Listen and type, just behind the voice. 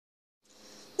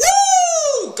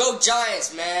Go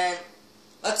Giants, man.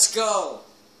 Let's go.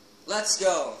 Let's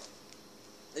go.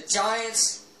 The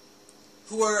Giants,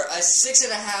 who are a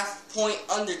 6.5 point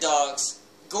underdogs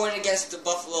going against the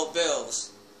Buffalo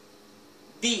Bills,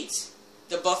 beat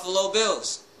the Buffalo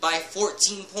Bills by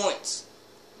 14 points.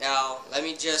 Now, let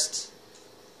me just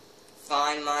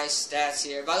find my stats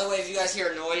here. By the way, if you guys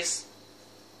hear a noise,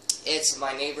 it's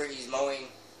my neighbor. He's mowing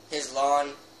his lawn,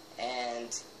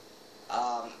 and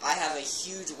I have a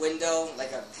huge window,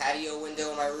 like a patio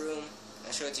window in my room.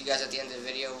 I'll show it to you guys at the end of the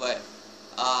video, but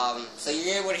so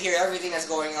you're able to hear everything that's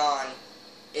going on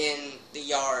in the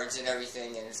yards and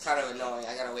everything, and it's kind of annoying.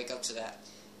 I gotta wake up to that.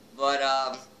 But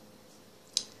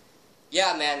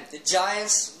yeah, man, the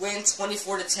Giants win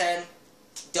 24-10.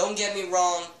 Don't get me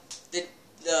wrong,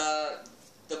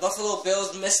 the Buffalo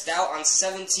Bills missed out on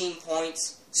 17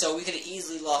 points, so we could have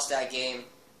easily lost that game.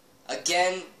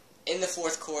 Again, in the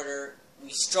fourth quarter, we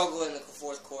struggled in the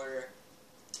fourth quarter.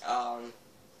 I'm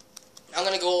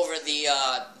going to go over the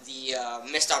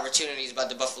missed opportunities by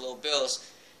the Buffalo Bills.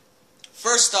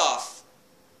 First off,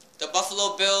 the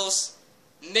Buffalo Bills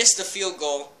missed a field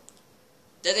goal.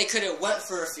 Then they could have went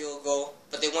for a field goal,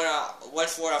 but they went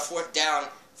for it on fourth down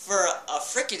for a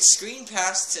freaking screen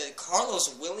pass to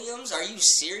Carlos Williams. Are you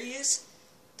serious?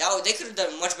 They could have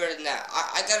done much better than that.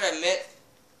 I gotta admit,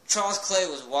 Charles Clay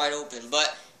was wide open,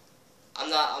 but I'm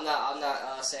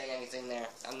not saying anything there.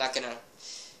 I'm not gonna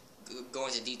go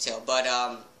into detail. But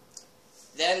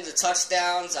then the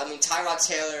touchdowns. I mean, Tyrod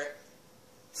Taylor.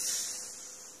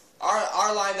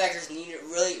 Our linebackers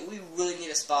we really need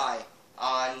a spy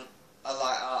on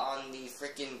the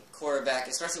freaking quarterback,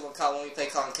 especially when we play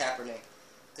Colin Kaepernick,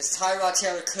 because Tyrod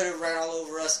Taylor could have ran all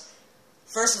over us.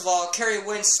 First of all, Kerry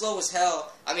Wynn's slow as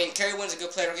hell. I mean, Kerry Wynn's a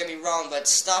good player, don't get me wrong, but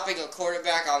stopping a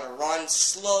quarterback on a run,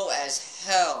 slow as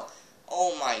hell.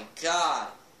 Oh my God.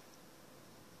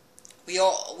 We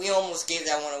almost gave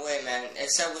that one away, man.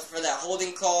 Except for that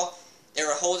holding call. They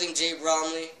were holding Jay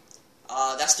Bromley.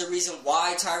 That's the reason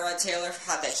why Tyrod Taylor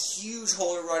had that huge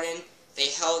hole to run in. They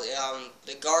held,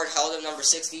 the guard held him, number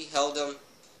 60, held him,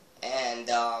 and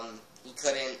he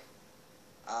couldn't,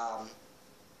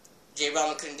 Jay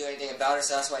Bromley couldn't do anything about it,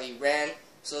 so that's why he ran.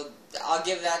 So I'll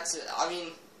give that to, I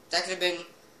mean, that could have been,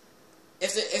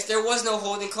 if there was no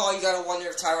holding call, you gotta wonder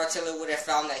if Tyrod Taylor would have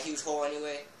found that huge hole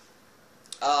anyway.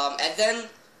 And then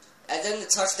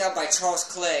the touchdown by Charles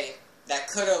Clay, that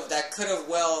could have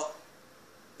well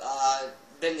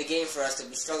been the game for us to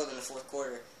be struggling in the fourth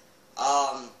quarter.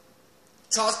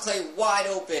 Charles Clay wide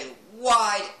open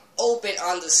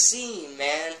on the seam,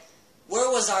 man. Where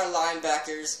was our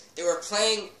linebackers? They were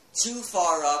playing too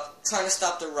far up, trying to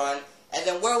stop the run. And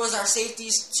then where was our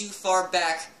safeties? Too far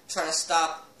back, trying to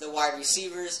stop the wide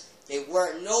receivers. They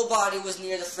weren't. Nobody was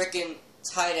near the freaking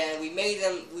tight end. We made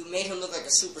him look like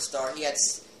a superstar. He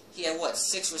had what,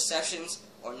 6 receptions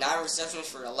or 9 receptions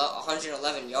for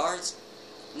 111 yards.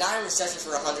 9 receptions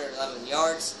for 111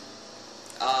 yards.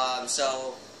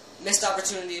 So missed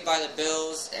opportunity by the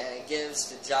Bills, and it gives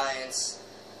the Giants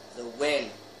the win.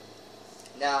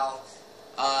 Now,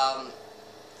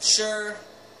 sure,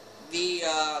 the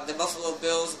Buffalo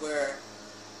Bills were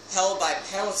held by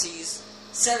penalties,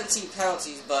 17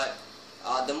 penalties, but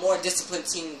the more disciplined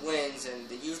team wins, and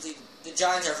usually the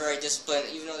Giants are very disciplined,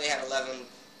 even though they had 11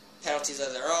 penalties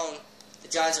of their own. The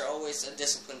Giants are always a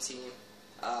disciplined team.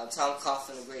 Tom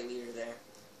Coughlin, a great leader there.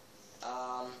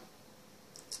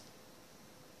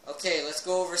 Okay, let's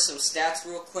go over some stats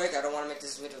real quick. I don't want to make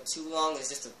this video too long. It's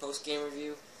just a post-game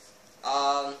review.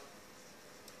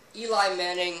 Eli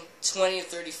Manning, 20 of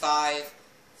 35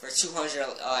 for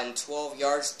 212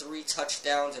 yards, 3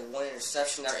 touchdowns, and 1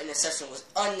 interception. Our interception was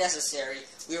unnecessary.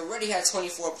 We already had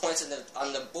 24 points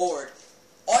on the board.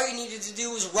 All you needed to do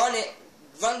was run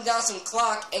down some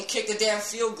clock, and kick a damn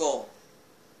field goal.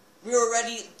 We were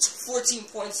already 14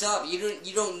 points up.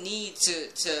 You don't need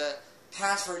to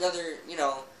pass for another, you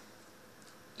know.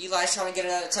 Eli's trying to get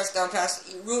another touchdown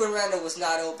pass. Ruben Randall was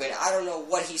not open. I don't know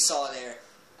what he saw there.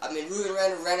 I mean, Ruben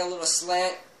Randall ran a little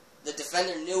slant. The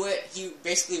defender knew it. He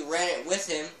basically ran it with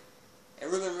him.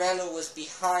 And Ruben Randall was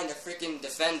behind the freaking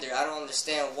defender. I don't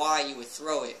understand why you would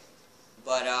throw it.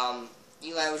 But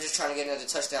Eli was just trying to get another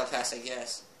touchdown pass, I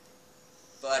guess.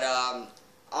 But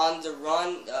on the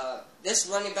run, this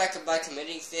running back by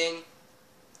committee thing,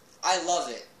 I love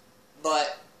it.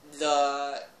 But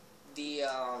the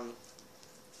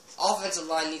offensive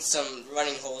line needs some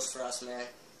running holes for us, man.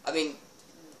 I mean,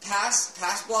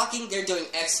 pass blocking, they're doing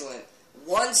excellent.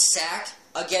 1 sack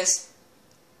against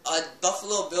a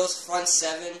Buffalo Bills front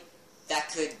 7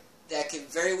 that could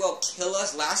very well kill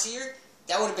us last year.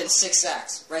 That would have been 6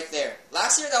 sacks right there.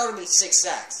 Last year, that would have been 6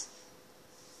 sacks.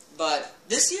 But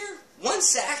this year, 1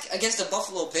 sack against the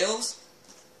Buffalo Bills,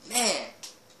 man,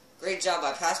 great job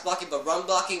by pass blocking, but run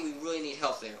blocking, we really need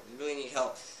help there. We really need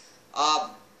help.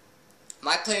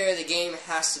 My player of the game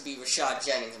has to be Rashad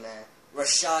Jennings, man.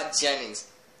 Rashad Jennings.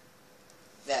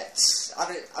 I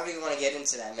don't even want to get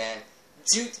into that, man.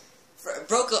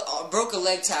 Broke a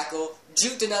leg tackle,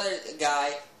 juked another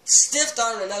guy, stiffed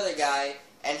armed another guy,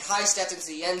 and high stepped into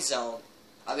the end zone.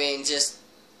 I mean, just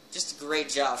a great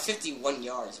job. 51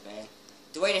 yards, man.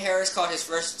 Dwayne Harris caught his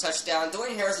first touchdown.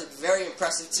 Dwayne Harris looked very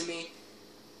impressive to me,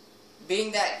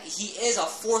 being that he is our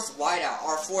fourth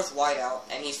wideout,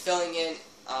 and he's filling in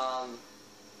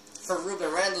for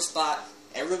Ruben Randall's spot,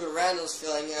 and Ruben Randall's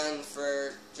filling in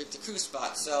for Victor Cruz's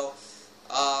spot. So,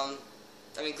 I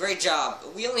mean, great job.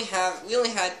 We only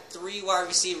had 3 wide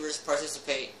receivers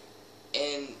participate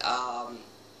in the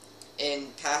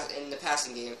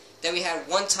passing game. Then we had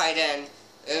 1 tight end.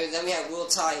 And then we had Will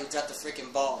Tye who dropped the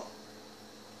freaking ball.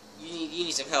 You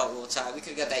need some help, Will Tye. We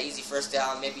could have got that easy first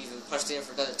down, maybe even punched it in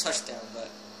for another touchdown. But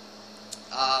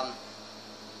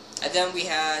and then we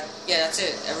had, yeah, that's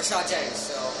it. And Rashad Jennings.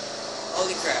 So,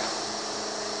 holy crap.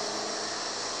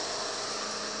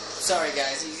 Sorry,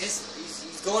 guys.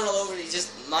 He's going all over. He's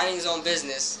just minding his own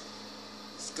business.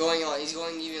 He's going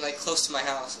even like close to my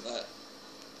house. But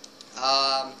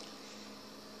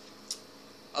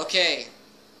okay.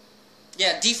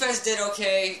 Yeah, defense did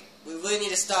okay. We really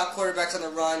need to stop quarterbacks on the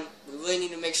run. We really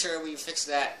need to make sure we fix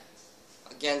that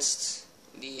against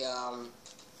the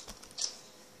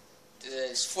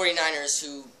 49ers,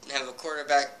 who have a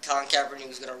quarterback, Colin Kaepernick,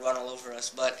 who's going to run all over us.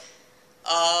 But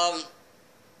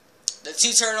the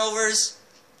 2 turnovers,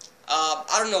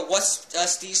 I don't know what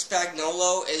Steve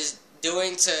Spagnuolo is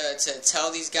doing to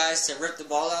tell these guys to rip the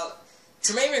ball out.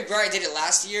 Tremaine McBride did it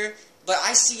last year, but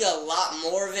I see a lot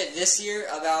more of it this year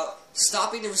about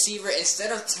stopping the receiver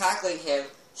instead of tackling him.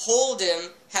 Hold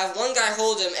him, have one guy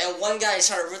hold him, and one guy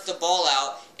try to rip the ball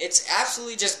out. It's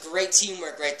absolutely just great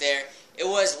teamwork right there. It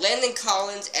was Landon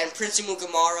Collins and Prince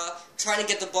Amukamara trying to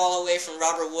get the ball away from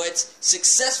Robert Woods.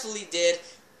 Successfully did.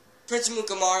 Prince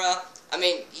Amukamara, I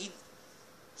mean, he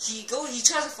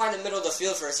tries to find the middle of the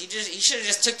field first. He should have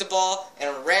just took the ball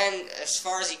and ran as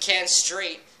far as he can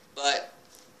straight. But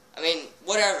I mean,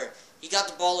 whatever. He got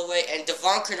the ball away, and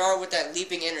Devon Kennard with that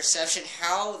leaping interception.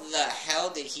 How the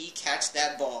hell did he catch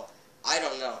that ball? I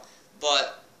don't know.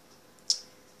 But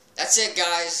that's it,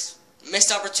 guys.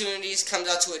 Missed opportunities comes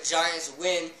out to a Giants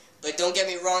win. But don't get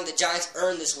me wrong, the Giants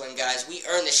earned this win, guys. We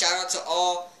earned it. Shout out to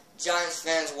all Giants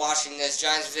fans watching this,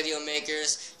 Giants video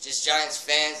makers, just Giants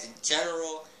fans in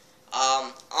general.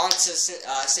 On to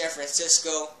San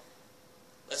Francisco.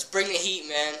 Let's bring the heat,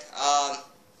 man.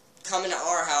 Coming to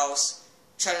our house,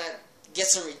 trying to get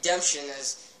some redemption,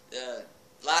 as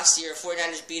last year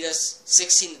 49ers beat us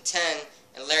 16-10,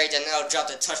 and Larry Donnell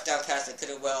dropped a touchdown pass that could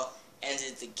have well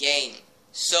ended the game.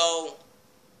 So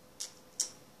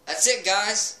that's it,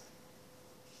 guys.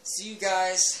 See you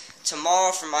guys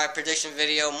tomorrow for my prediction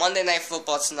video. Monday Night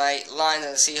Football tonight. Lions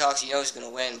and the Seahawks. You know who's gonna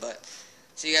win, but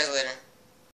see you guys later.